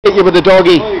hit you with the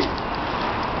doggy.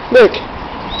 Look.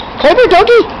 Clever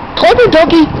doggy. Clever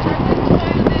doggy.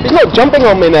 He's not jumping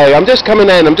on me now. I'm just coming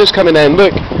in.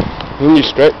 Look. And you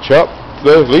stretch up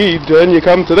the lead and you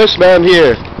come to this man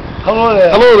here. Hello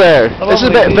there. Hello there. This is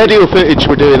a bit of video footage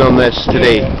we're doing on this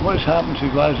today. Yeah, what's happened to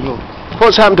Glasgow?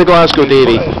 What's happened to Glasgow,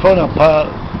 Davey? It's fallen apart.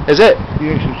 Is it?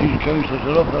 Yes, these councillors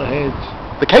are off their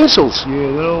heads. The councils?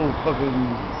 Yeah, they're all fucking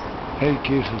head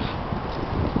cases.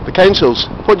 The councils?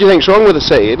 What do you think's wrong with the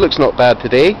city? It looks not bad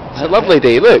today. It's a lovely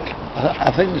day, look.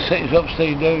 I think the city's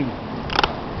upside down.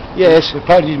 Yes. The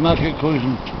Paddy's Market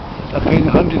closing. They're paying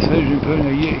 £100,000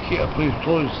 a year to keep a place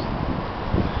closed.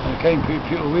 And they can't pay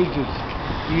people wages.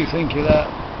 What do you think of that?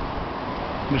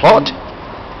 What?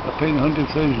 They're paying £100,000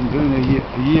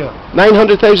 a year.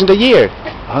 900,000 a year?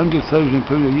 £100,000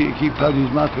 a year to keep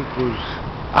Paddy's Market closed.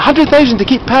 100,000 to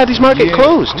keep Paddy's Market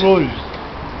closed? Closed.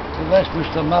 So that's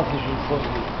Mr. Matheson for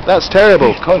you. That's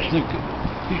terrible. He's costing the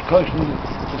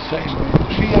city.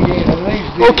 See you again. Have a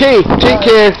nice day. Okay, take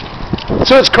care.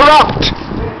 So it's corrupt.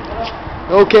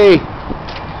 Okay.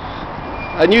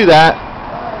 I knew that.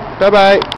 Bye bye.